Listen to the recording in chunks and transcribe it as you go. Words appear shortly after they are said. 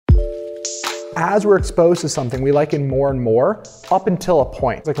as we're exposed to something, we like it more and more up until a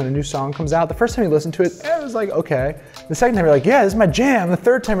point. It's like when a new song comes out, the first time you listen to it, it was like, okay. The second time you're like, yeah, this is my jam. The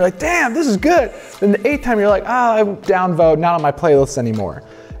third time you're like, damn, this is good. Then the eighth time you're like, I downvote, not on my playlist anymore.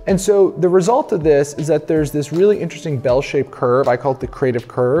 And so the result of this is that there's this really interesting bell-shaped curve, I call it the creative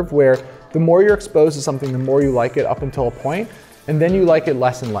curve, where the more you're exposed to something, the more you like it up until a point, and then you like it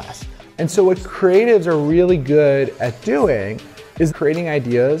less and less. And so what creatives are really good at doing is creating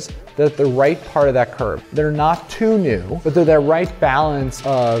ideas that are the right part of that curve. They're not too new, but they're that right balance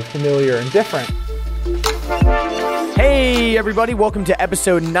of familiar and different. Hey everybody, welcome to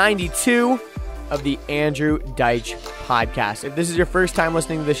episode 92 of the Andrew Deitsch podcast. If this is your first time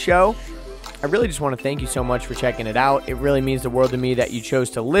listening to the show, I really just want to thank you so much for checking it out. It really means the world to me that you chose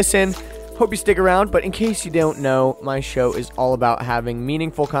to listen. Hope you stick around, but in case you don't know, my show is all about having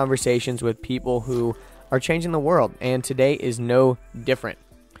meaningful conversations with people who are changing the world, and today is no different.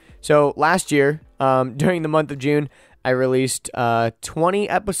 So last year, during the month of June, I released 20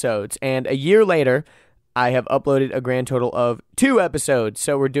 episodes, and a year later, I have uploaded a grand total of 2 episodes,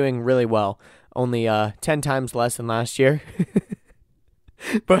 so we're doing really well. Only 10 times less than last year.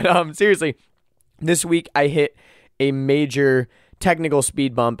 But seriously, this week I hit a major technical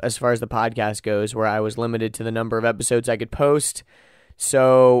speed bump as far as the podcast goes, where I was limited to the number of episodes I could post.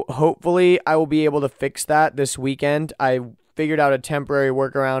 So hopefully I will be able to fix that this weekend. I figured out a temporary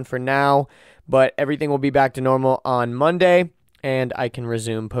workaround for now, but everything will be back to normal on Monday, and I can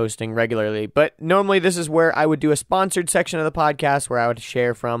resume posting regularly. But normally this is where I would do a sponsored section of the podcast where I would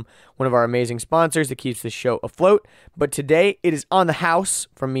share from one of our amazing sponsors that keeps the show afloat. But today it is on the house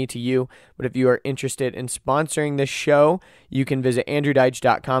from me to you. But if you are interested in sponsoring this show, you can visit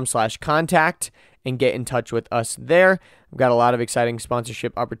andrewdeitsch.com/contact and get in touch with us there. I've got a lot of exciting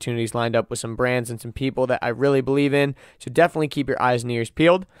sponsorship opportunities lined up with some brands and some people that I really believe in. So definitely keep your eyes and ears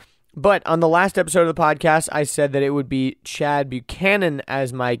peeled. But on the last episode of the podcast, I said that it would be Chad Buchanan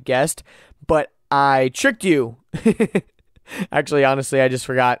as my guest, but I tricked you. Actually, honestly, I just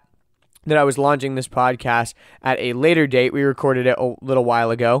forgot that I was launching this podcast at a later date. We recorded it a little while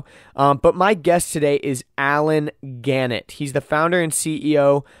ago. But my guest today is Allen Gannett. He's the founder and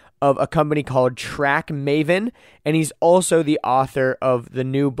CEO of a company called TrackMaven, and he's also the author of the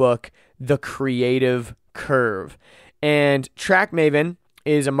new book, The Creative Curve. And TrackMaven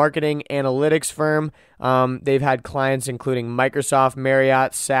is a marketing analytics firm. They've had clients including Microsoft,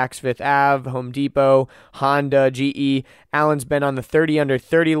 Marriott, Saks Fifth Ave, Home Depot, Honda, GE. Allen's been on the 30 under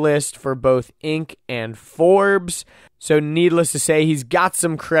 30 list for both Inc. and Forbes. So needless to say, he's got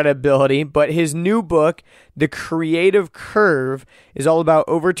some credibility, but his new book, The Creative Curve, is all about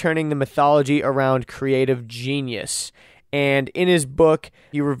overturning the mythology around creative genius. And in his book,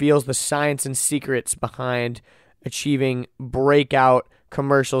 he reveals the science and secrets behind achieving breakout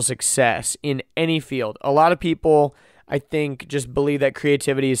commercial success in any field. A lot of people, I think, just believe that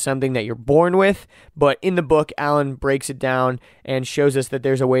creativity is something that you're born with, but in the book, Allen breaks it down and shows us that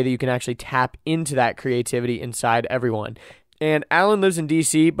there's a way that you can actually tap into that creativity inside everyone. And Allen lives in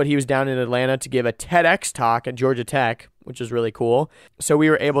DC, but he was down in Atlanta to give a Tedx Talk at Georgia Tech, which is really cool. So we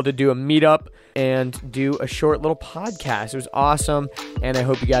were able to do a meetup and do a short little podcast. It was awesome, and I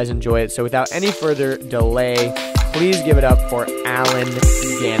hope you guys enjoy it. So without any further delay, please give it up for Allen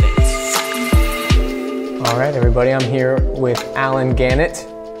Gannett. All right, everybody, I'm here with Allen Gannett.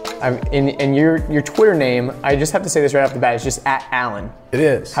 In your Twitter name, I just have to say this right off the bat, it's just @Allen. It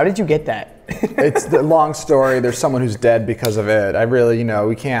is. How did you get that? It's the long story. There's someone who's dead because of it. I really,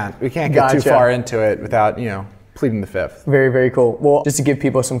 we can't get too far into it without, pleading the fifth. Very, very cool. Well, just to give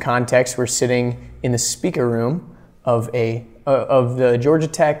people some context, we're sitting in the speaker room of the Georgia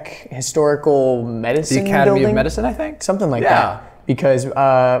Tech Historical Medicine The Academy building? of Medicine, I think? Something like that. Because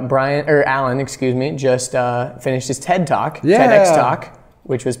Allen, just finished his TED Talk, Tedx Talk,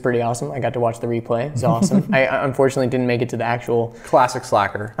 which was pretty awesome. I got to watch the replay. It was awesome. I unfortunately didn't make it to the actual... Classic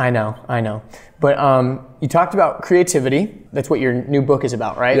slacker. I know. But you talked about creativity. That's what your new book is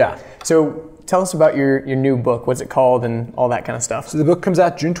about, right? Yeah. So tell us about your new book. What's it called and all that kind of stuff? So the book comes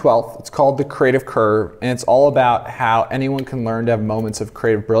out June 12th. It's called The Creative Curve, and it's all about how anyone can learn to have moments of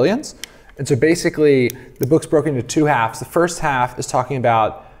creative brilliance. And so basically, the book's broken into 2 halves. The first half is talking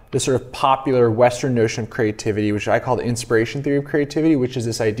about the sort of popular Western notion of creativity, which I call the inspiration theory of creativity, which is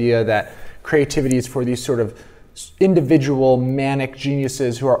this idea that creativity is for these sort of individual manic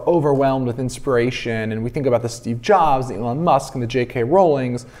geniuses who are overwhelmed with inspiration. And we think about the Steve Jobs, the Elon Musk, and the J.K.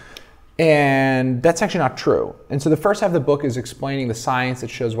 Rowlings. And that's actually not true. And so the first half of the book is explaining the science that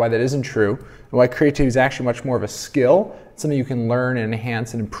shows why that isn't true, and why creativity is actually much more of a skill, something you can learn and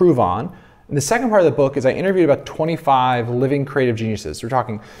enhance and improve on. And the second part of the book is I interviewed about 25 living creative geniuses. We're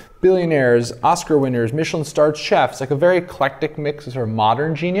talking billionaires, Oscar winners, Michelin-starred chefs, like a very eclectic mix of sort of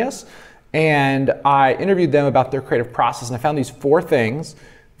modern genius. And I interviewed them about their creative process, and I found these 4 things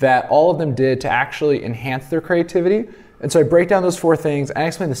that all of them did to actually enhance their creativity. And so I break down those 4 things and I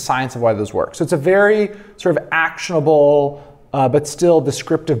explain the science of why those work. So it's a very sort of actionable, but still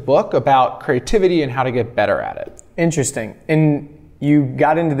descriptive book about creativity and how to get better at it. Interesting. And you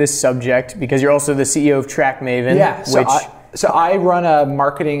got into this subject because you're also the CEO of TrackMaven. Yeah, so I run a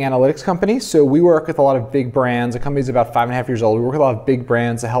marketing analytics company. So we work with a lot of big brands. The company's about 5.5 years old. We work with a lot of big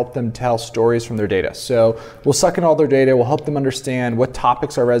brands to help them tell stories from their data. So we'll suck in all their data. We'll help them understand what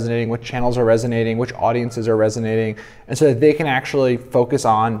topics are resonating, what channels are resonating, which audiences are resonating, and so that they can actually focus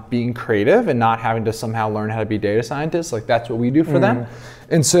on being creative and not having to somehow learn how to be data scientists. Like that's what we do for them.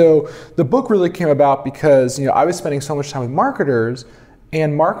 And so the book really came about because I was spending so much time with marketers.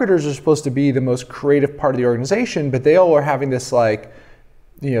 And marketers are supposed to be the most creative part of the organization, but they all are having this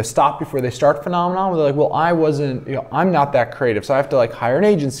stop before they start phenomenon where they're like, well, I'm not that creative, so I have to hire an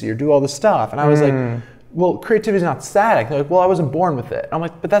agency or do all this stuff. And I was like, well, creativity is not static. They're like, well, I wasn't born with it. I'm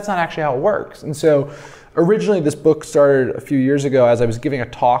like, but that's not actually how it works. And so originally this book started a few years ago as I was giving a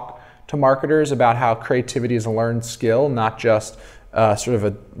talk to marketers about how creativity is a learned skill, not just sort of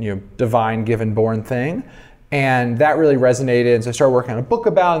a divine given born thing. And that really resonated, and so I started working on a book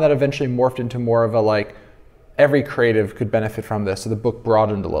about it, and that eventually morphed into more of a every creative could benefit from this, so the book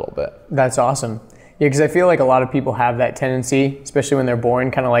broadened a little bit. That's awesome. Yeah, because I feel like a lot of people have that tendency, especially when they're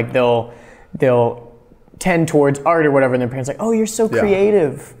born, kind of like they'll tend towards art or whatever, and their parents are like, oh, you're so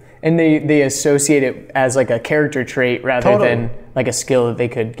creative. And they associate it as a character trait rather than a skill that they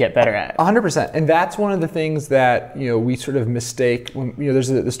could get better at. 100%. And that's one of the things that we sort of mistake. When, there's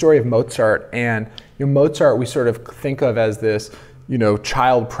the story of Mozart, and Mozart we sort of think of as this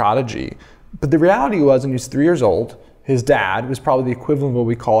child prodigy. But the reality was when he was 3 years old, his dad was probably the equivalent of what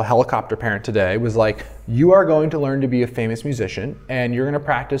we call a helicopter parent today, was like, you are going to learn to be a famous musician, and you're going to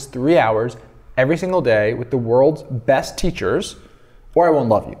practice 3 hours every single day with the world's best teachers, or I won't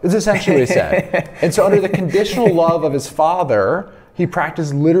love you. It's essentially what he said. And so under the conditional love of his father, he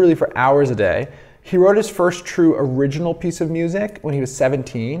practiced literally for hours a day. He wrote his first true original piece of music when he was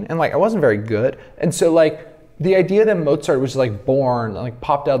 17, and I wasn't very good. And so the idea that Mozart was born,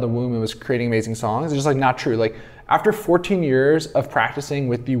 popped out of the womb and was creating amazing songs is just not true. After 14 years of practicing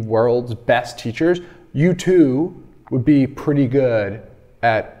with the world's best teachers, you too would be pretty good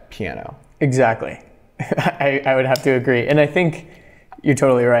at piano. Exactly. I would have to agree. And I think you're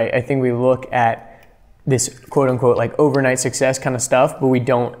totally right. I think we look at this quote unquote overnight success kind of stuff, but we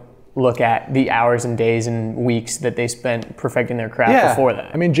don't look at the hours and days and weeks that they spent perfecting their craft before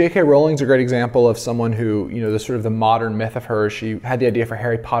that. I mean, J.K. Rowling's a great example of someone who, the sort of the modern myth of her. She had the idea for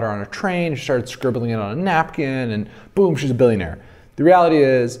Harry Potter on a train. She started scribbling it on a napkin, and boom, she's a billionaire. The reality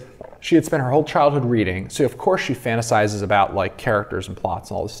is she had spent her whole childhood reading, so of course she fantasizes about characters and plots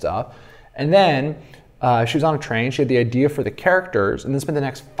and all this stuff. And then she was on a train, she had the idea for the characters, and then spent the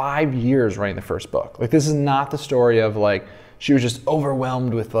next 5 years writing the first book. This is not the story of she was just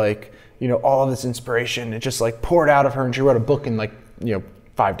overwhelmed with all of this inspiration. It just poured out of her, and she wrote a book in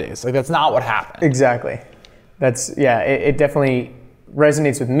 5 days. That's not what happened. Exactly. It definitely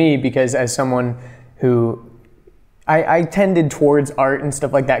resonates with me because as someone who I tended towards art and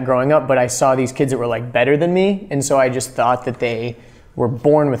stuff like that growing up, but I saw these kids that were better than me, and so I just thought that they were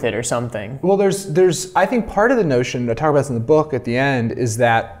born with it or something. Well, there's I think part of the notion, I talk about this in the book at the end, is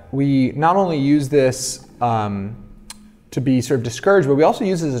that we not only use this to be sort of discouraged, but we also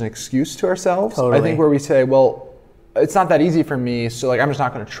use it as an excuse to ourselves. Totally. I think where we say, well, it's not that easy for me, so I'm just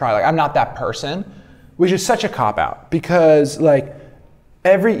not going to try. I'm not that person, which is such a cop-out because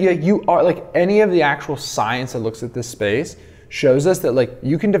you are any of the actual science that looks at this space shows us that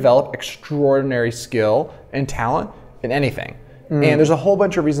you can develop extraordinary skill and talent in anything. And there's a whole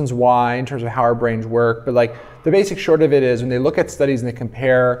bunch of reasons why in terms of how our brains work, but the basic short of it is when they look at studies and they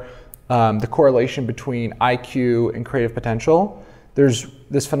compare the correlation between IQ and creative potential, there's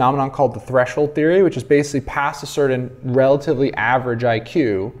this phenomenon called the threshold theory, which is basically past a certain relatively average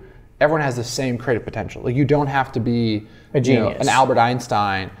IQ, everyone has the same creative potential. You don't have to be a genius, an Albert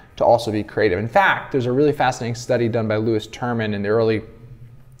Einstein to also be creative. In fact, there's a really fascinating study done by Louis Terman in the early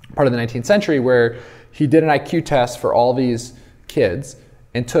part of the 19th century where he did an IQ test for all these kids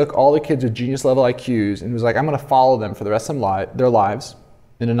and took all the kids with genius level IQs and was like, I'm going to follow them for the rest of their lives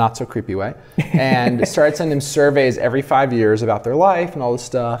in a not so creepy way, and started sending them surveys every 5 years about their life and all this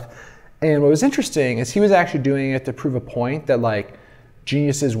stuff. And what was interesting is he was actually doing it to prove a point that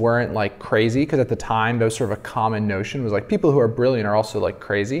geniuses weren't crazy, because at the time that was sort of a common notion was people who are brilliant are also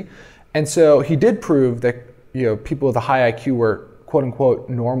crazy. And so he did prove that, you know, people with a high IQ were quote unquote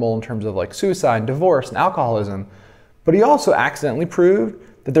normal in terms of like suicide, divorce, and alcoholism. But he also accidentally proved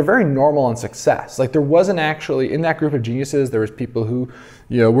that they're very normal in success. Like there wasn't actually, in that group of geniuses, there was people who,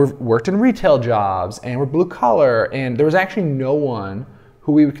 you know, worked in retail jobs and were blue collar, and there was actually no one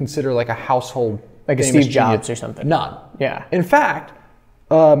who we would consider like a household like a Steve Jobs or something. None. Yeah. In fact,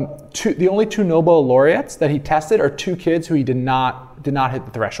 the only 2 Nobel laureates that he tested are 2 kids who he did not hit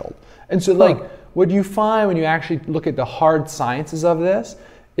the threshold. And so like what you find when you actually look at the hard sciences of this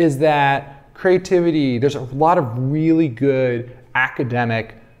is that creativity, there's a lot of really good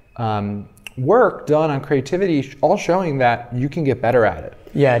academic work done on creativity, all showing that you can get better at it.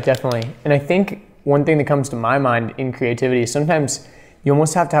 Yeah, definitely. And I think one thing that comes to my mind in creativity is sometimes you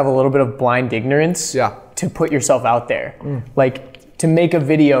almost have to have a little bit of blind ignorance to put yourself out there. Like to make a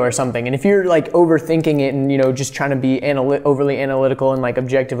video or something. And if you're like overthinking it and, you know, just trying to be overly analytical and like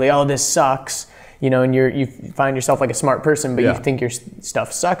objectively, oh, this sucks, you know, and you find yourself like a smart person, but you think your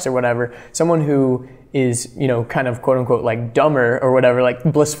stuff sucks or whatever. Someone who is, you know, kind of quote unquote like dumber or whatever, like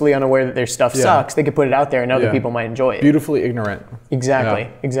blissfully unaware that their stuff sucks, they could put it out there and other people might enjoy it. Beautifully ignorant. Exactly,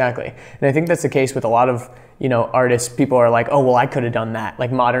 exactly. And I think that's the case with a lot of, you know, artists. People are like, oh, well, I could have done that,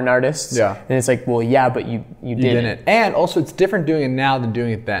 like modern artists. Yeah. And it's like, well, yeah, but you didn't. And also it's different doing it now than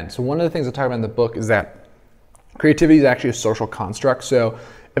doing it then. So one of the things I talk about in the book is that creativity is actually a social construct. So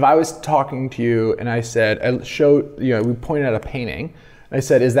if I was talking to you and I said, we pointed at a painting, and I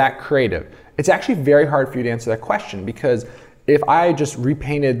said, is that creative? It's actually very hard for you to answer that question, because if I just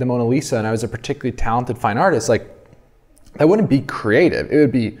repainted the Mona Lisa and I was a particularly talented fine artist, like that wouldn't be creative. It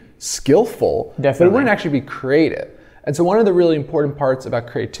would be skillful, but it wouldn't actually be creative. And so one of the really important parts about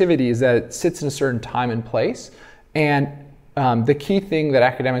creativity is that it sits in a certain time and place. And the key thing that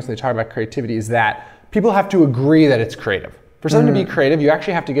academics, when they talk about creativity, is that people have to agree that it's creative. For something to be creative, you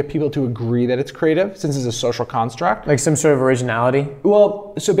actually have to get people to agree that it's creative, since it's a social construct. Like some sort of originality?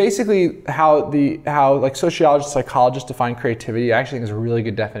 Well, so basically how like sociologists, psychologists define creativity, I actually think is a really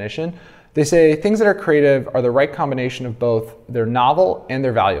good definition. They say things that are creative are the right combination of both they're novel and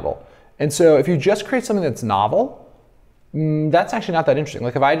they're valuable. And so if you just create something that's novel, that's actually not that interesting.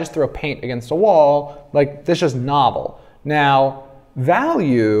 Like if I just throw paint against a wall, like that's just novel. Now,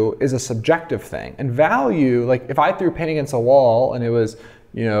 value is a subjective thing, and value, like if I threw paint against a wall and it was,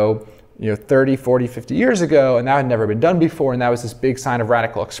 you know, 30, 40, 50 years ago, and that had never been done before, and that was this big sign of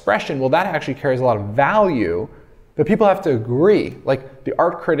radical expression, well, that actually carries a lot of value, but people have to agree. Like the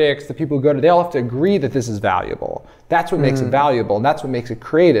art critics, the people who go to, they all have to agree that this is valuable. That's what makes it valuable, and that's what makes it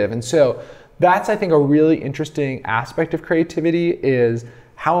creative. And so that's, I think, a really interesting aspect of creativity, is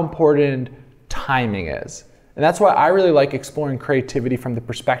how important timing is. And that's why I really like exploring creativity from the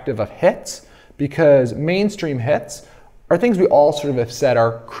perspective of hits, because mainstream hits are things we all sort of have said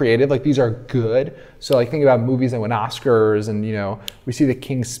are creative, like these are good. So like think about movies that win Oscars, and you know, we see The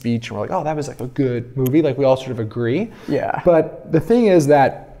King's Speech and we're like, oh, that was like a good movie, like we all sort of agree. Yeah. But the thing is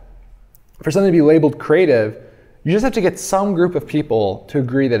that for something to be labeled creative, you just have to get some group of people to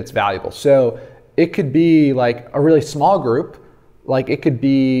agree that it's valuable. So it could be like a really small group. Like it could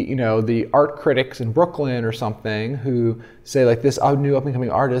be, you know, the art critics in Brooklyn or something who say like this new up and coming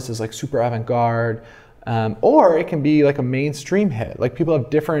artist is like super avant-garde, or it can be like a mainstream hit. Like people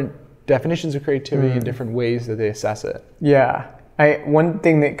have different definitions of creativity and different ways that they assess it. Yeah, one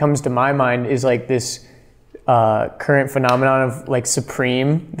thing that comes to my mind is like this current phenomenon of like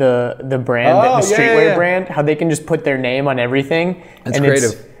Supreme, the brand, the streetwear brand, how they can just put their name on everything. It's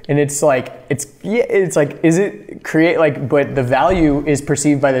creative. And it's like, is it create like, but the value is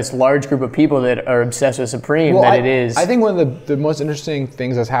perceived by this large group of people that are obsessed with Supreme, it is. I think one of the most interesting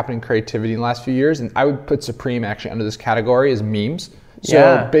things that's happened in creativity in the last few years, and I would put Supreme actually under this category, is memes.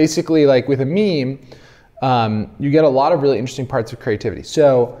 So basically like with a meme, you get a lot of really interesting parts of creativity.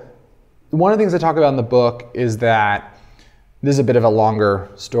 So one of the things I talk about in the book is that, this is a bit of a longer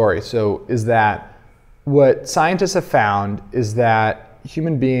story, so is that what scientists have found is that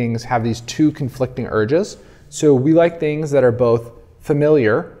human beings have these 2 conflicting urges. So we like things that are both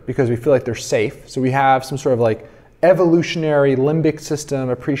familiar because we feel like they're safe. So we have some sort of like evolutionary limbic system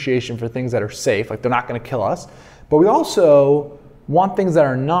appreciation for things that are safe, like they're not going to kill us. But we also want things that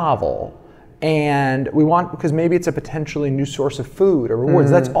are novel. And we want, because maybe it's a potentially new source of food or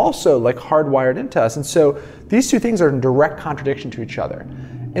rewards. That's also like hardwired into us. And so these 2 things are in direct contradiction to each other.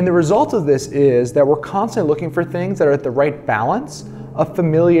 And the result of this is that we're constantly looking for things that are at the right balance of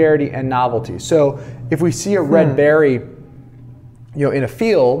familiarity and novelty. So if we see a red berry, you know, in a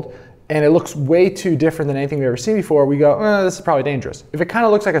field, and it looks way too different than anything we've ever seen before, we go, oh, this is probably dangerous. If it kind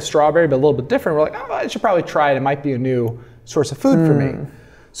of looks like a strawberry but a little bit different, we're like, oh, I should probably try it. It might be a new source of food for me.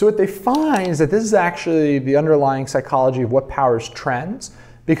 So what they find is that this is actually the underlying psychology of what powers trends,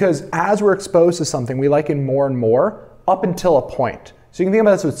 because as we're exposed to something, we like it more and more up until a point. So you can think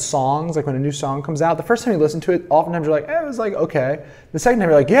about this with songs, like when a new song comes out, the first time you listen to it, oftentimes you're like, it was like, okay. The second time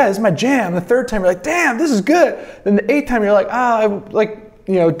you're like, yeah, this is my jam. The third time you're like, damn, this is good. Then the eighth time you're like,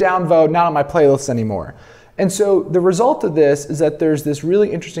 downvote, not on my playlist anymore. And so the result of this is that there's this really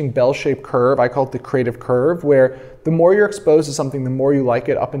interesting bell-shaped curve, I call it the creative curve, where the more you're exposed to something, the more you like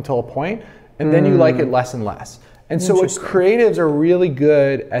it up until a point, and then you like it less and less. And so what creatives are really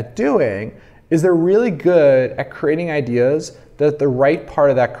good at doing is they're really good at creating ideas that are at the right part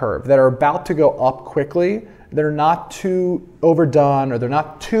of that curve, that are about to go up quickly, that are not too overdone or they're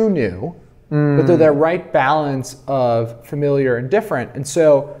not too new, but they're that right balance of familiar and different. And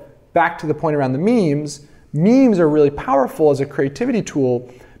so back to the point around the memes are really powerful as a creativity tool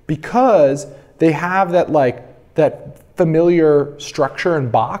because they have that familiar structure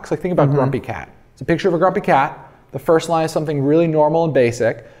and box. Like think about Grumpy Cat. It's a picture of a grumpy cat. The first line is something really normal and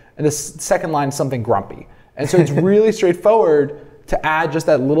basic, and the second line is something grumpy. And so it's really straightforward to add just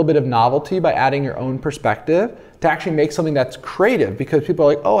that little bit of novelty by adding your own perspective to actually make something that's creative, because people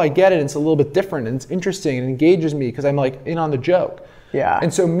are like, oh, I get it, and it's a little bit different, and it's interesting, and it engages me because I'm like in on the joke. Yeah.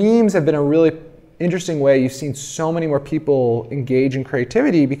 And so memes have been a really interesting way. You've seen so many more people engage in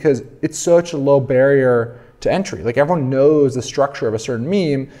creativity because it's such a low barrier to entry. Like everyone knows the structure of a certain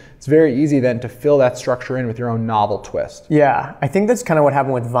meme. It's very easy then to fill that structure in with your own novel twist. Yeah, I think that's kind of what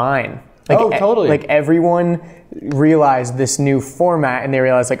happened with Vine. Like, totally. Like everyone realized this new format and they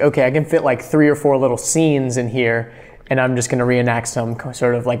realized like, okay, I can fit like 3 or 4 little scenes in here and I'm just going to reenact some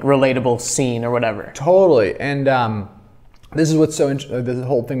sort of like relatable scene or whatever. Totally. And this is what's so interesting, the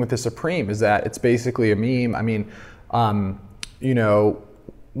whole thing with the Supreme is that it's basically a meme. I mean,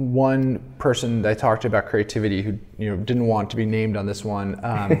 one person that I talked to about creativity who didn't want to be named on this one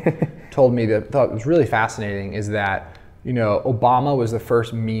told me that thought was really fascinating is that Obama was the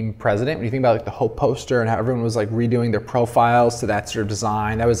first meme president. When you think about like the Hope poster and how everyone was like redoing their profiles to that sort of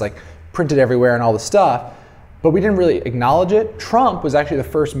design, that was like printed everywhere and all the stuff. But we didn't really acknowledge it. Trump was actually the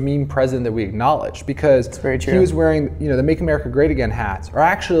first meme president that we acknowledged because he was wearing, the Make America Great Again hats are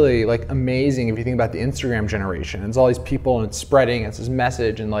actually like amazing if you think about the Instagram generation. It's all these people and it's spreading, it's this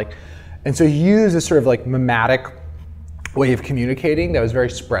message and so he used this sort of like mimetic way of communicating that was very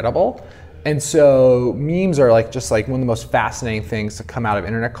spreadable. And so memes are like just like one of the most fascinating things to come out of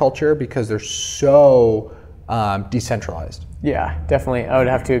internet culture because they're so decentralized. Yeah, definitely. I would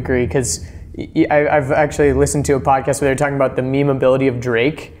have to agree because I've actually listened to a podcast where they're talking about the memeability of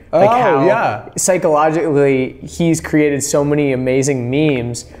Drake. Like how psychologically he's created so many amazing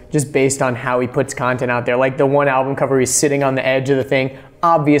memes just based on how he puts content out there. Like the one album cover, he's sitting on the edge of the thing.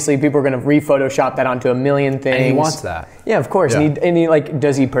 Obviously, people are going to re-Photoshop that onto a million things. And he wants that. Yeah, of course. Yeah. And he like,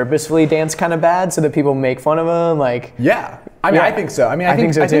 does he purposefully dance kind of bad so that people make fun of him? Like, yeah. I mean, I think so. I mean, I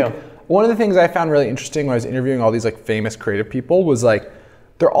think so too. One of the things I found really interesting when I was interviewing all these like famous creative people was like,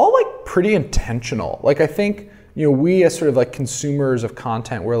 they're all like pretty intentional. Like I think, we as sort of like consumers of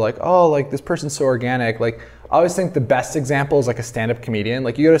content, we're like, oh, like this person's so organic. Like I always think the best example is like a stand-up comedian.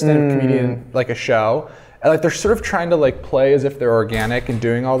 Like you go to a stand-up comedian, like a show, and like they're sort of trying to like play as if they're organic and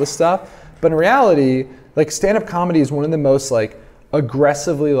doing all this stuff. But in reality, like stand-up comedy is one of the most like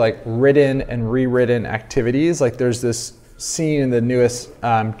aggressively like written and rewritten activities. Like there's this scene in the newest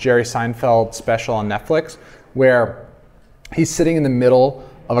Jerry Seinfeld special on Netflix where he's sitting in the middle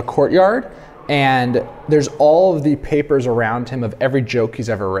of a courtyard and there's all of the papers around him of every joke he's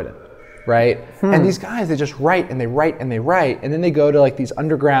ever written, right? And these guys, they just write and they write and they write, and then they go to like these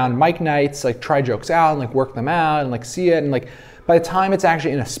underground mic nights, like try jokes out and like work them out and like see it, and like by the time it's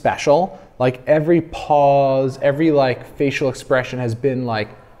actually in a special, like every pause, every like facial expression has been like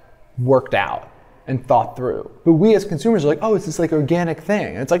worked out and thought through. But we as consumers are like, oh, it's this like organic thing.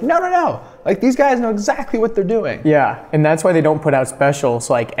 And it's like, no. Like these guys know exactly what they're doing. Yeah, and that's why they don't put out specials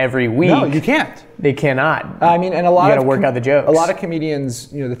like every week. No, you can't. They cannot. I mean, and you gotta work out the jokes. A lot of comedians,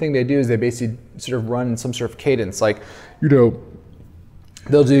 the thing they do is they basically sort of run some sort of cadence. Like, they'll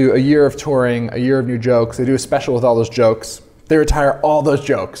do a year of touring, a year of new jokes. They do a special with all those jokes. They retire all those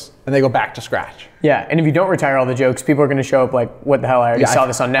jokes and they go back to scratch. Yeah, and if you don't retire all the jokes, people are going to show up like, what the hell, I already saw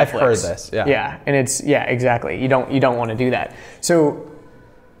this on Netflix. I've heard this, yeah. Yeah, and exactly. You don't want to do that. So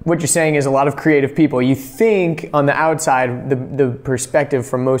what you're saying is a lot of creative people, you think on the outside, the perspective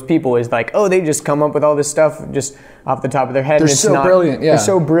from most people is like, oh, they just come up with all this stuff just off the top of their head. They're so brilliant, yeah. They're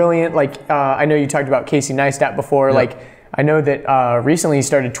so brilliant. Like, I know you talked about Casey Neistat before, like, I know that recently he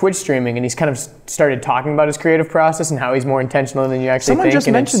started Twitch streaming, and he's kind of started talking about his creative process and how he's more intentional than you actually Someone think.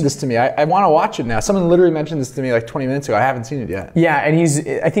 Someone just mentioned this to me. I want to watch it now. Someone literally mentioned this to me like 20 minutes ago. I haven't seen it yet. Yeah, and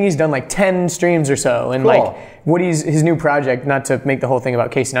I think he's done like 10 streams or so. And cool. like his new project, not to make the whole thing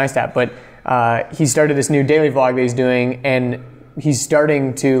about Casey Neistat, but he started this new daily vlog that he's doing, and he's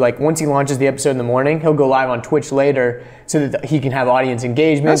starting to, like, once he launches the episode in the morning, he'll go live on Twitch later so that he can have audience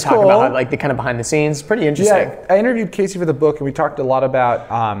engagement, That's talk cool. about how, like, the kind of behind the scenes. It's pretty interesting. Yeah, I interviewed Casey for the book, and we talked a lot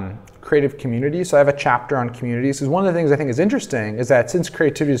about creative community. So I have a chapter on communities, because one of the things I think is interesting is that since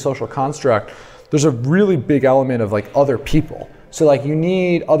creativity is a social construct, there's a really big element of like other people. So like you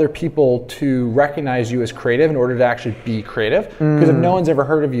need other people to recognize you as creative in order to actually be creative. Because if no one's ever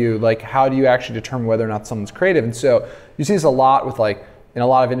heard of you, like how do you actually determine whether or not someone's creative? And so you see this a lot with like, in a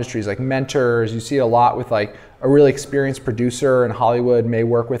lot of industries, like mentors. You see it a lot with like a really experienced producer in Hollywood may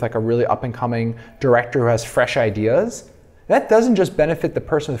work with like a really up and coming director who has fresh ideas. That doesn't just benefit the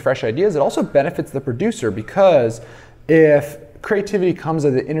person with fresh ideas, it also benefits the producer, because if creativity comes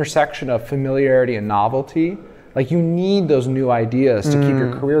at the intersection of familiarity and novelty, like you need those new ideas to keep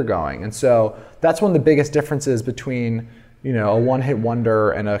your career going. And so that's one of the biggest differences between, you know, a one-hit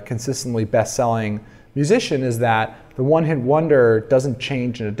wonder and a consistently best-selling musician, is that the one-hit wonder doesn't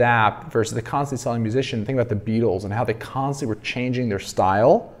change and adapt versus the constantly selling musician. Think about the Beatles and how they constantly were changing their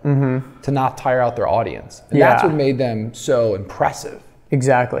style to not tire out their audience. And that's what made them so impressive.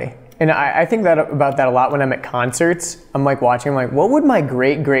 Exactly. And I think about that a lot when I'm at concerts. I'm like watching, I'm like, what would my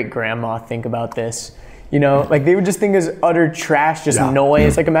great-great-grandma think about this? You know, like they would just think it's utter trash, just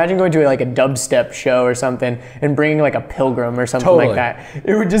noise. Like imagine going to like a dubstep show or something and bringing like a Pilgrim or something like that.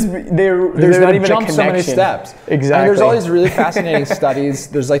 It would just be, there's not even a connection. So many steps. Exactly. And there's all these really fascinating studies.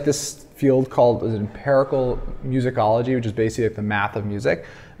 There's like this field called empirical musicology, which is basically like the math of music.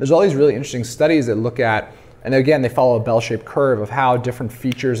 There's all these really interesting studies that look at, and again, they follow a bell-shaped curve of how different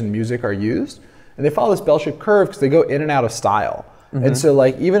features in music are used. And they follow this bell-shaped curve because they go in and out of style. And so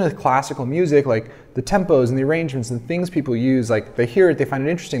like even with classical music, like the tempos and the arrangements and things people use, like they hear it, they find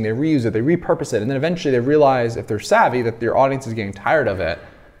it interesting, they reuse it, they repurpose it, and then eventually they realize, if they're savvy, that their audience is getting tired of it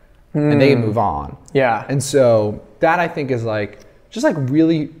and they can move on. Yeah. And so that I think is like, just like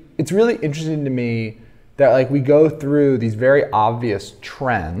really, it's really interesting to me that like we go through these very obvious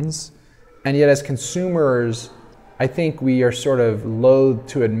trends, and yet as consumers, I think we are sort of loath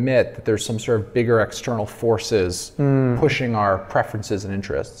to admit that there's some sort of bigger external forces pushing our preferences and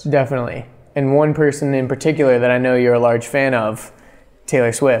interests. Definitely. And one person in particular that I know you're a large fan of,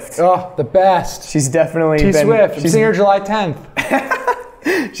 Taylor Swift. Oh, the best. She's definitely Swift. I'm seeing her July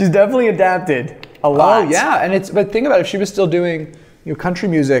 10th. She's definitely adapted a lot. Oh yeah, and but think about it, if she was still doing country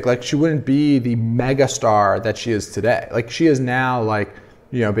music, like she wouldn't be the mega star that she is today. Like she is now like,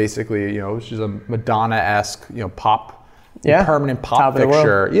 basically, she's a Madonna-esque, pop, permanent pop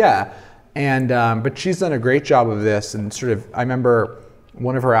fixture. Yeah, and but she's done a great job of this, and sort of, I remember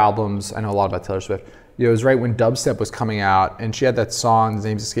one of her albums. I know a lot about Taylor Swift. It was right when dubstep was coming out, and she had that song, the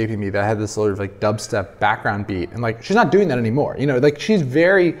name's escaping me, that had this sort of like dubstep background beat, and like she's not doing that anymore. Like she's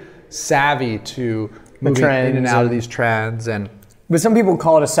very savvy to moving in and out of these trends. And but some people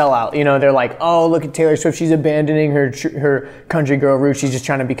call it a sellout. They're like, oh, look at Taylor Swift. She's abandoning her country girl roots. She's just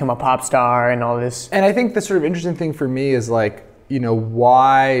trying to become a pop star and all this. And I think the sort of interesting thing for me is like,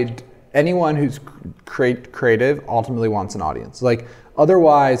 why anyone who's creative ultimately wants an audience. Like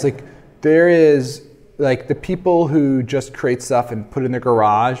otherwise, like there is like the people who just create stuff and put it in their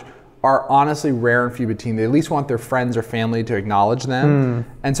garage are honestly rare and few between. They at least want their friends or family to acknowledge them.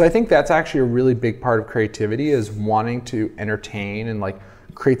 And so I think that's actually a really big part of creativity, is wanting to entertain and like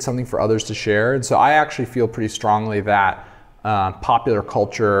create something for others to share. And so I actually feel pretty strongly that popular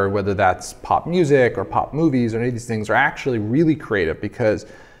culture, whether that's pop music or pop movies or any of these things, are actually really creative, because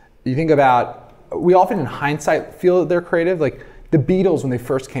you think about, we often in hindsight feel that they're creative. Like the Beatles when they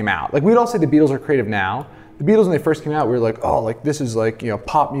first came out, like we'd all say the Beatles are creative now. The Beatles when they first came out, we were like, oh, like this is like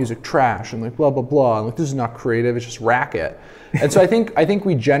pop music trash and like blah blah blah, and like this is not creative, it's just racket. And so I think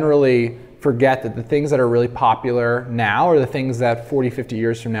we generally forget that the things that are really popular now are the things that 40, 50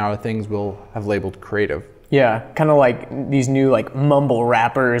 years from now are things we'll have labeled creative. Yeah, kind of like these new like mumble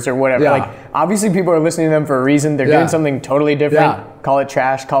rappers or whatever. Yeah. Like obviously people are listening to them for a reason. They're doing something totally different. Yeah. Call it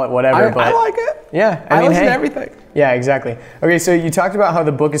trash, call it whatever. I like it. Yeah, I listen to everything. Yeah, exactly. Okay, so you talked about how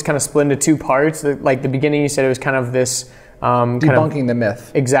the book is kind of split into two parts. Like the beginning, you said it was kind of this debunking the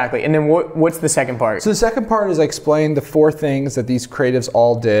myth. Exactly. And then what's the second part? So the second part is I explain the 4 things that these creatives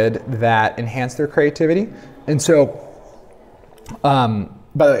all did that enhanced their creativity. And so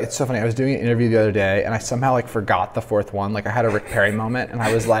By the way, it's so funny. I was doing an interview the other day and I somehow like forgot the fourth one. Like I had a Rick Perry moment and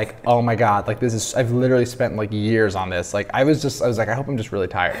I was like, oh my God, like I've literally spent like years on this. Like I was like, I hope I'm just really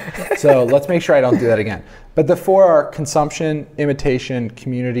tired. So let's make sure I don't do that again. But the 4 are consumption, imitation,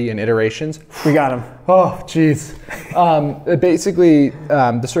 community, and iterations. We got them. Oh, geez. Basically,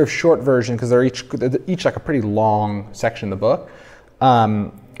 the sort of short version, because they're each like a pretty long section in the book.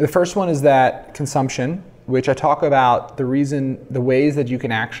 The first one is that consumption, which I talk about the ways that you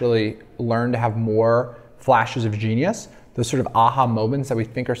can actually learn to have more flashes of genius, those sort of aha moments that we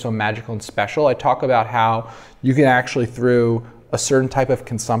think are so magical and special. I talk about how you can actually, through a certain type of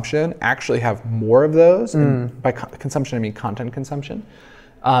consumption, actually have more of those. And by consumption, I mean content consumption.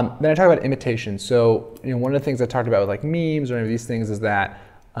 Then I talk about imitation. So, one of the things I talked about with like memes or any of these things is that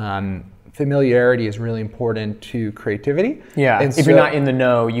familiarity is really important to creativity. Yeah, if you're not in the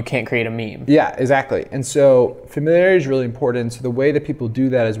know, you can't create a meme. Yeah, exactly. And so familiarity is really important. So the way that people do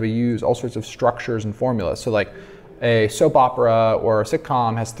that is we use all sorts of structures and formulas. So like a soap opera or a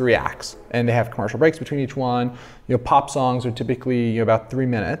sitcom has 3 acts and they have commercial breaks between each one. Pop songs are typically about 3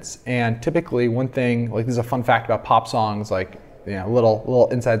 minutes. And typically one thing, like this is a fun fact about pop songs, like little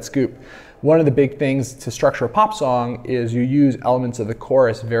inside scoop. One of the big things to structure a pop song is you use elements of the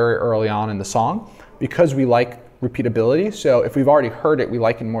chorus very early on in the song because we like repeatability. So if we've already heard it, we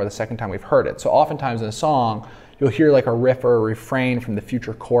like it more the second time we've heard it. So oftentimes in a song, you'll hear like a riff or a refrain from the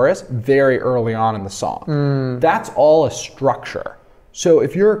future chorus very early on in the song. That's all a structure. So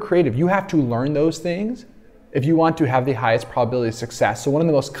if you're a creative, you have to learn those things if you want to have the highest probability of success. So one of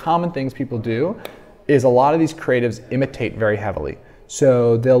the most common things people do is a lot of these creatives imitate very heavily.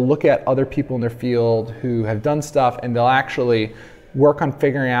 So they'll look at other people in their field who have done stuff and they'll actually work on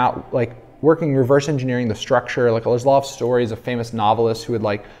figuring out, like working reverse engineering the structure. Like there's a lot of stories of famous novelists who would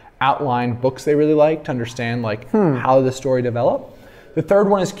like outline books they really like to understand like how the story developed. The third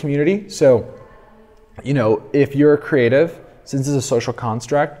one is community. So, if you're a creative, since it's a social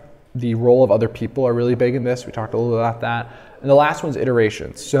construct, the role of other people are really big in this. We talked a little bit about that. And the last one is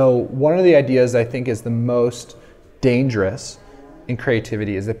iterations. So one of the ideas I think is the most dangerous in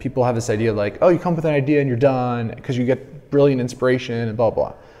creativity is that people have this idea like, oh, you come up with an idea and you're done because you get brilliant inspiration and blah,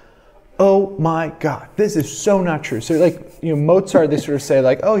 blah. Oh my God, this is so not true. So like, Mozart, they sort of say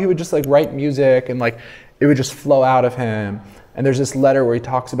like, oh, he would just like write music and like, it would just flow out of him. And there's this letter where he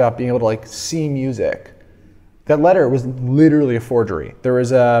talks about being able to like see music. That letter was literally a forgery. There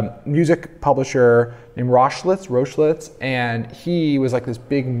was a music publisher named Rochlitz, and he was like this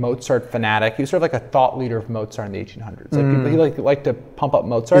big Mozart fanatic. He was sort of like a thought leader of Mozart in the 1800s. Like he liked to pump up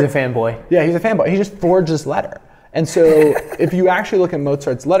Mozart. He's a fanboy. Yeah, he's a fanboy. He just forged this letter. And so if you actually look at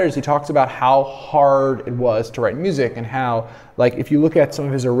Mozart's letters, he talks about how hard it was to write music and how, like, if you look at some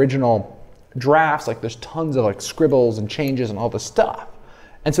of his original drafts, like there's tons of like scribbles and changes and all this stuff.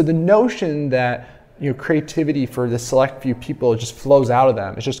 And so the notion that creativity for this select few people just flows out of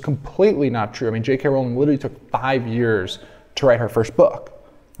them is just completely not true. I mean, J.K. Rowling literally took 5 years to write her first book,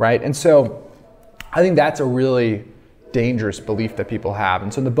 right? And so I think that's a really dangerous belief that people have.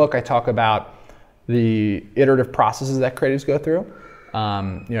 And so in the book, I talk about the iterative processes that creatives go through.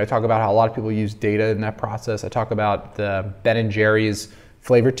 I talk about how a lot of people use data in that process. I talk about the Ben & Jerry's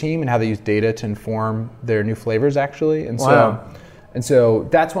flavor team and how they use data to inform their new flavors, actually. And so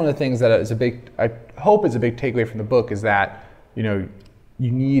that's one of the things that is I hope is a big takeaway from the book is that, you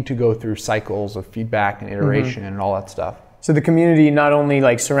need to go through cycles of feedback and iteration and all that stuff. So the community, not only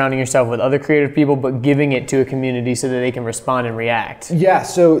like surrounding yourself with other creative people, but giving it to a community so that they can respond and react. Yeah,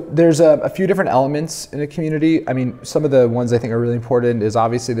 so there's a few different elements in a community. I mean, some of the ones I think are really important is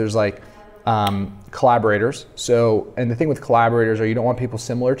obviously there's like collaborators. So, and the thing with collaborators are you don't want people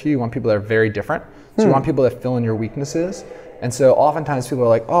similar to you, you want people that are very different. So you want people that fill in your weaknesses. And so oftentimes people are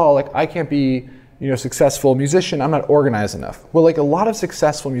like, oh, like I can't be, successful musician, I'm not organized enough. Well, like a lot of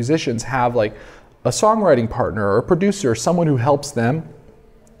successful musicians have like a songwriting partner or a producer, someone who helps them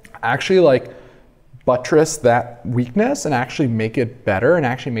actually like buttress that weakness and actually make it better and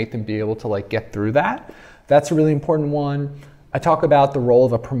actually make them be able to like get through that. That's a really important one. I talk about the role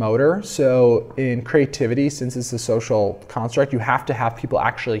of a promoter. So in creativity, since it's a social construct, you have to have people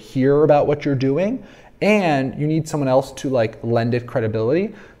actually hear about what you're doing and you need someone else to like lend it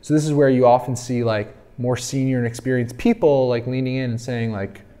credibility. So this is where you often see like more senior and experienced people like leaning in and saying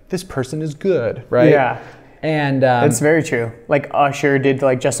like, this person is good, right? Yeah. And that's very true. Like Usher did to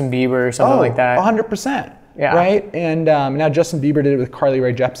like Justin Bieber or something like that. 100%. Yeah. Right? And now Justin Bieber did it with Carly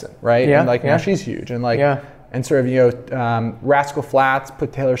Rae Jepsen, right? Yeah. And like now she's huge. And like and sort of Rascal Flatts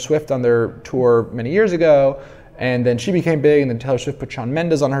put Taylor Swift on their tour many years ago. And then she became big, and then Taylor Swift put Shawn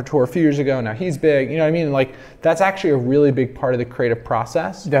Mendes on her tour a few years ago, and now he's big. You know what I mean? And like, that's actually a really big part of the creative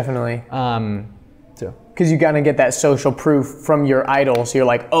process. Definitely. So. Because you gotta get that social proof from your idol. So you're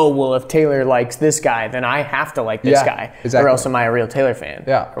like, oh, well, if Taylor likes this guy, then I have to like this guy. Exactly. Or else am I a real Taylor fan?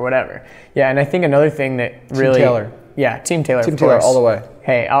 Yeah. Or whatever. Yeah, and I think another thing that really... Team Taylor. Yeah, Team Taylor, Team of Taylor course. all the way.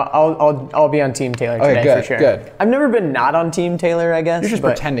 Hey, I'll be on Team Taylor today good, for sure. good. I've never been not on Team Taylor, I guess. You're just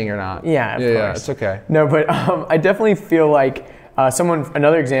pretending you're not. Yeah, of course. Yeah, it's okay. No, but I definitely feel like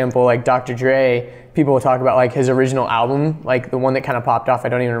another example, like Dr. Dre, people will talk about like his original album, like the one that kind of popped off. I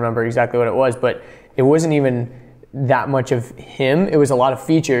don't even remember exactly what it was, but it wasn't even that much of him. It was a lot of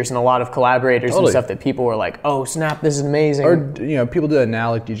features and a lot of collaborators and stuff that people were like, oh snap, this is amazing. Or, you know, people do that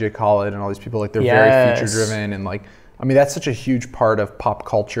now, like DJ Khaled and all these people, like they're very feature driven, and like, I mean, that's such a huge part of pop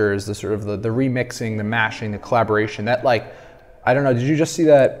culture, is the sort of the remixing, the mashing, the collaboration. That, like, I don't know, did you just see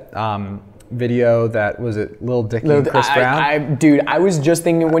that video that, was it Lil Dicky and Chris Brown? Dude, I was just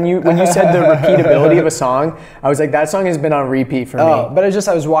thinking, when you said the repeatability of a song, I was like, that song has been on repeat for me. But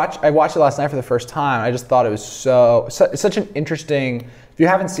I watched it last night for the first time. I just thought it was such an interesting, if you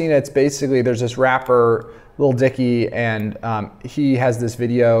haven't seen it, it's basically, there's this rapper, Lil Dicky, and he has this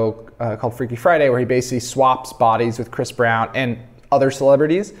video called Freaky Friday, where he basically swaps bodies with Chris Brown and other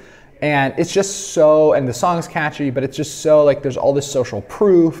celebrities. And it's just so, and the song's catchy, but it's just so, like, there's all this social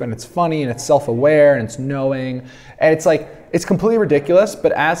proof, and it's funny, and it's self-aware, and it's knowing. And it's like, it's completely ridiculous,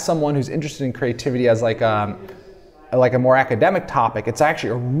 but as someone who's interested in creativity as like a more academic topic, it's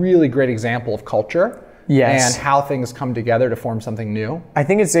actually a really great example of culture. Yes. And how things come together to form something new. I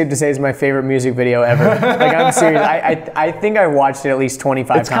think it's safe to say it's my favorite music video ever. Like, I'm serious. I think I watched it at least 25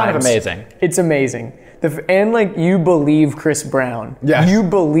 times. It's kind of amazing. It's amazing. And like, you believe Chris Brown. Yes. You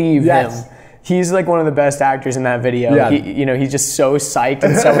believe him. Yes. He's like one of the best actors in that video. Yeah. He's just so psyched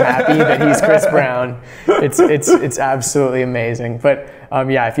and so happy that he's Chris Brown. It's absolutely amazing. But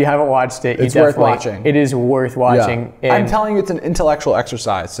yeah, if you haven't watched it, it's worth watching. It is worth watching. Yeah. I'm telling you, it's an intellectual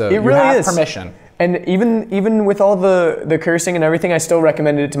exercise, so it you really have is. permission. And even with all the cursing and everything, I still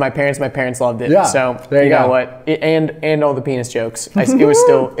recommended it to my parents. My parents loved it. Yeah, so there you know go. What? And all the penis jokes.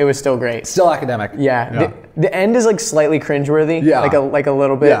 It was still great. Still academic. Yeah. The end is like slightly cringeworthy. Yeah. Like a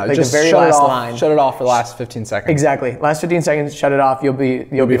little bit. Yeah. Like just the very shut last it off, line. Shut it off for the last 15 seconds. Exactly. Last 15 seconds. Shut it off. You'll be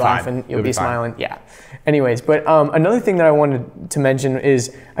laughing. You'll be smiling. Yeah. Anyways, but another thing that I wanted to mention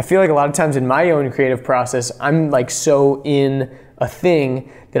is, I feel like a lot of times in my own creative process, I'm like so in a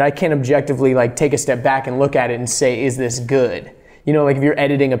thing that I can't objectively like take a step back and look at it and say, is this good? You know, like if you're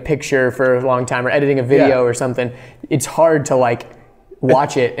editing a picture for a long time or editing a video or something, it's hard to like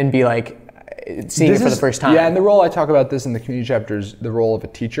watch it and be like seeing it for the first time. Yeah, and the role, I talk about this in the community chapter, is the role of a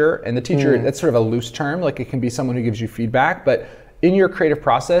teacher. And the teacher, that's sort of a loose term, like it can be someone who gives you feedback, but in your creative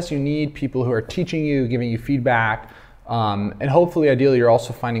process, you need people who are teaching you, giving you feedback, and hopefully, ideally, you're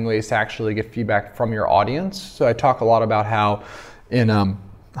also finding ways to actually get feedback from your audience. So I talk a lot about how in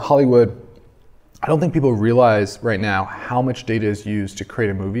Hollywood, I don't think people realize right now how much data is used to create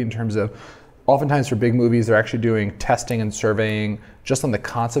a movie, in terms of, oftentimes for big movies, they're actually doing testing and surveying just on the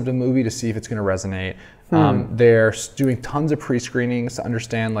concept of the movie to see if it's going to resonate. They're doing tons of pre-screenings to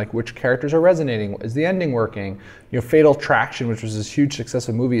understand like which characters are resonating. Is the ending working? You know, Fatal Attraction, which was this huge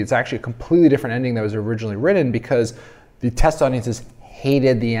successful movie, it's actually a completely different ending that was originally written because the test audiences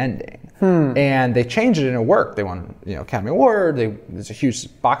hated the ending. And they changed it and it worked. They won, Academy Award. There's a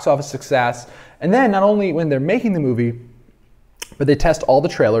huge box office success. And then not only when they're making the movie, but they test all the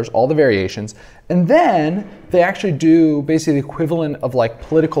trailers, all the variations, and then they actually do basically the equivalent of like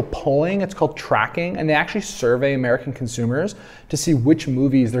political polling. It's called tracking, and they actually survey American consumers to see which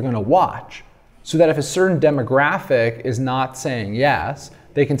movies they're going to watch, so that if a certain demographic is not saying yes,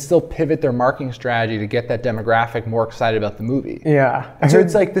 they can still pivot their marketing strategy to get that demographic more excited about the movie. Yeah. So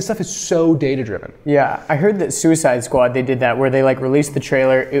it's like, this stuff is so data driven. Yeah, I heard that Suicide Squad, they did that, where they like released the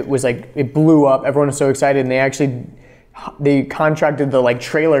trailer, it was like, it blew up, everyone was so excited, and they contracted the like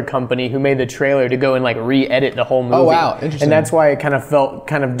trailer company who made the trailer to go and like re-edit the whole movie. Oh wow, interesting. And that's why it kind of felt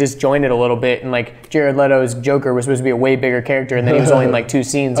kind of disjointed a little bit, and like Jared Leto's Joker was supposed to be a way bigger character, and then he was only in like 2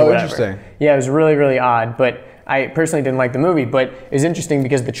 scenes or whatever. Interesting. Yeah, it was really, really odd, but I personally didn't like the movie, but it was interesting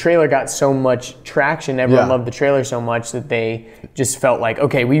because the trailer got so much traction, everyone loved the trailer so much that they just felt like,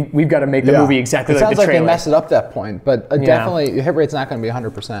 okay, we've got to make the movie exactly like the trailer. It sounds like they messed it up at that point, but definitely the hit rate's not going to be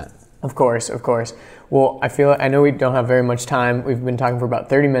 100%. Of course. Well, I know we don't have very much time. We've been talking for about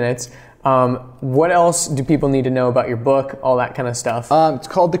 30 minutes. What else do people need to know about your book, all that kind of stuff? It's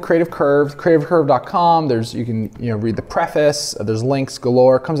called The Creative Curve, creativecurve.com. You can read the preface. There's links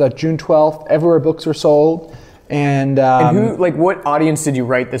galore. It comes out June 12th, everywhere books are sold. And who, like, what audience did you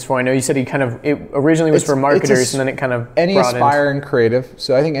write this for? I know you said it originally was for marketers, and then it kind of any aspiring creative.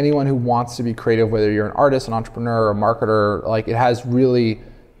 So I think anyone who wants to be creative, whether you're an artist, an entrepreneur, or a marketer, like, it has really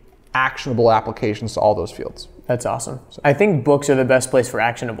actionable applications to all those fields. That's awesome. So I think books are the best place for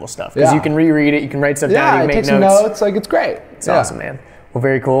actionable stuff because you can reread it, you can write stuff down, you can make take some notes. Like, it's great. It's awesome, man. Well,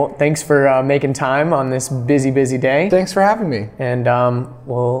 very cool. Thanks for making time on this busy day. Thanks for having me. And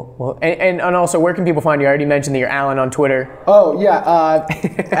and also, where can people find you? I already mentioned that you're Allen on Twitter. Oh yeah,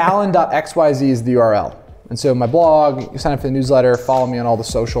 Allen.xyz is the URL. And so my blog, you sign up for the newsletter, follow me on all the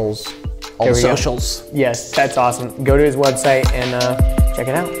socials. Yes, that's awesome. Go to his website and check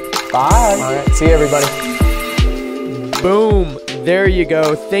it out. Bye. All right, see you, everybody. Boom. There you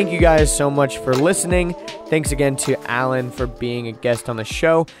go. Thank you guys so much for listening. Thanks again to Allen for being a guest on the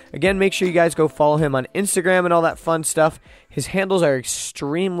show. Again, make sure you guys go follow him on Instagram and all that fun stuff. His handles are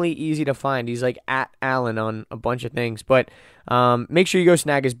extremely easy to find. He's like @Allen on a bunch of things. But make sure you go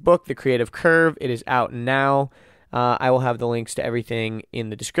snag his book, The Creative Curve. It is out now. I will have the links to everything in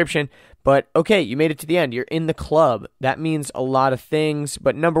the description. But okay, you made it to the end. You're in the club. That means a lot of things.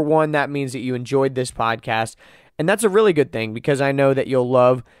 But number one, that means that you enjoyed this podcast. And that's a really good thing because I know that you'll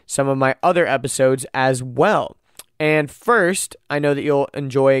love some of my other episodes as well. And first, I know that you'll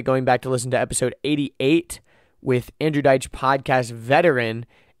enjoy going back to listen to episode 88 with Andrew Deitsch, podcast veteran,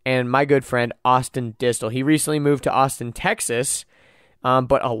 and my good friend Austin Distel. He recently moved to Austin, Texas,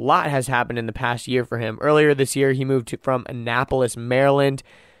 but a lot has happened in the past year for him. Earlier this year, he moved from Annapolis, Maryland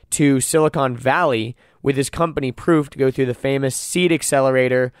to Silicon Valley with his company Proof to go through the famous seed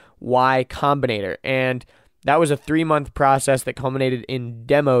accelerator Y Combinator. And that was a 3-month process that culminated in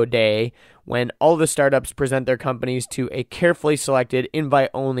Demo Day, when all the startups present their companies to a carefully selected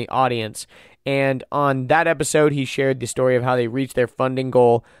invite-only audience. And on that episode, he shared the story of how they reached their funding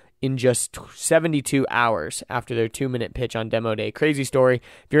goal in just 72 hours after their 2-minute pitch on Demo Day. Crazy story.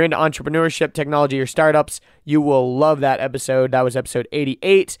 If you're into entrepreneurship, technology, or startups, you will love that episode. That was episode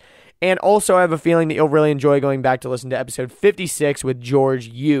 88. And also, I have a feeling that you'll really enjoy going back to listen to episode 56 with George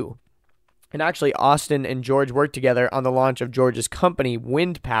Yu. And actually, Austin and George worked together on the launch of George's company,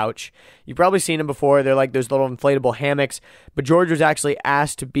 Wind Pouch. You've probably seen them before. They're like those little inflatable hammocks. But George was actually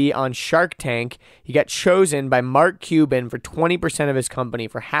asked to be on Shark Tank. He got chosen by Mark Cuban for 20% of his company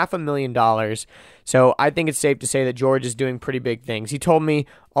for $500,000. So I think it's safe to say that George is doing pretty big things. He told me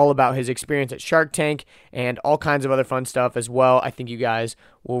all about his experience at Shark Tank and all kinds of other fun stuff as well. I think you guys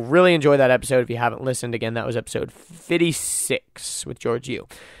will really enjoy that episode if you haven't listened. Again, that was episode 56 with George Yu.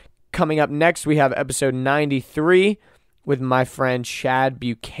 Coming up next, we have episode 93 with my friend Chad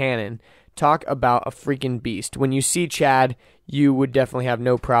Buchanan. Talk about a freaking beast. When you see Chad, you would definitely have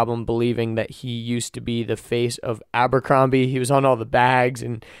no problem believing that he used to be the face of Abercrombie. He was on all the bags,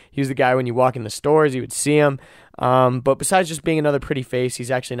 and he was the guy when you walk in the stores, you would see him. But besides just being another pretty face, he's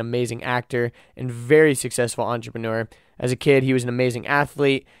actually an amazing actor and very successful entrepreneur. As a kid, he was an amazing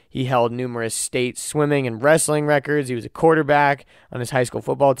athlete. He held numerous state swimming and wrestling records. He was a quarterback on his high school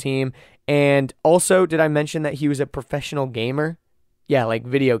football team. And also, did I mention that he was a professional gamer? Yeah, like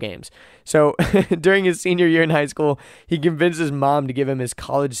video games. So during his senior year in high school, he convinced his mom to give him his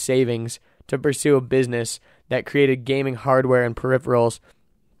college savings to pursue a business that created gaming hardware and peripherals.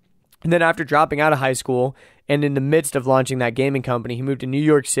 And then after dropping out of high school and in the midst of launching that gaming company, he moved to New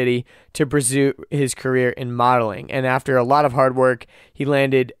York City to pursue his career in modeling. And after a lot of hard work, he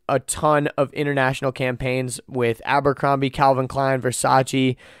landed a ton of international campaigns with Abercrombie, Calvin Klein,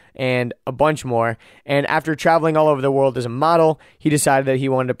 Versace, and a bunch more. And after traveling all over the world as a model, he decided that he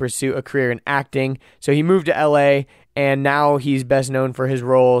wanted to pursue a career in acting. So he moved to LA, and now he's best known for his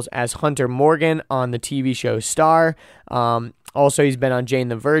roles as Hunter Morgan on the TV show Star. Also, he's been on Jane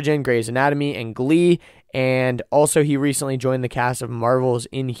the Virgin, Grey's Anatomy, and Glee. And also, he recently joined the cast of Marvel's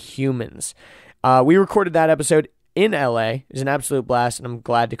Inhumans. We recorded that episode in LA. It was an absolute blast, and I'm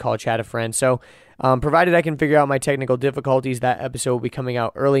glad to call Chad a friend. So, provided I can figure out my technical difficulties, that episode will be coming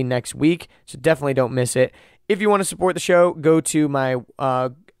out early next week. So definitely don't miss it. If you want to support the show, go to my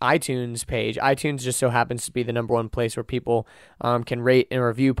iTunes page. iTunes just so happens to be the number one place where people can rate and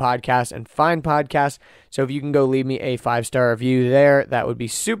review podcasts and find podcasts. So if you can go leave me a 5-star review there, that would be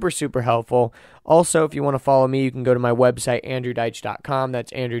super, super helpful. Also, if you want to follow me, you can go to my website, andrewdeitsch.com.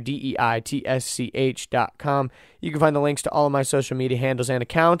 That's Andrew, DEITSCH.com. You can find the links to all of my social media handles and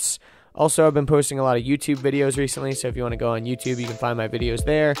accounts. Also, I've been posting a lot of YouTube videos recently, so if you want to go on YouTube, you can find my videos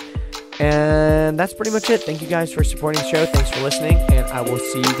there. And that's pretty much it. Thank you guys for supporting the show. Thanks for listening, and I will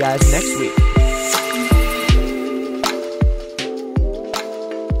see you guys next week.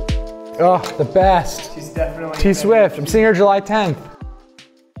 Oh, the best. She's definitely T Swift. I'm seeing her July 10th.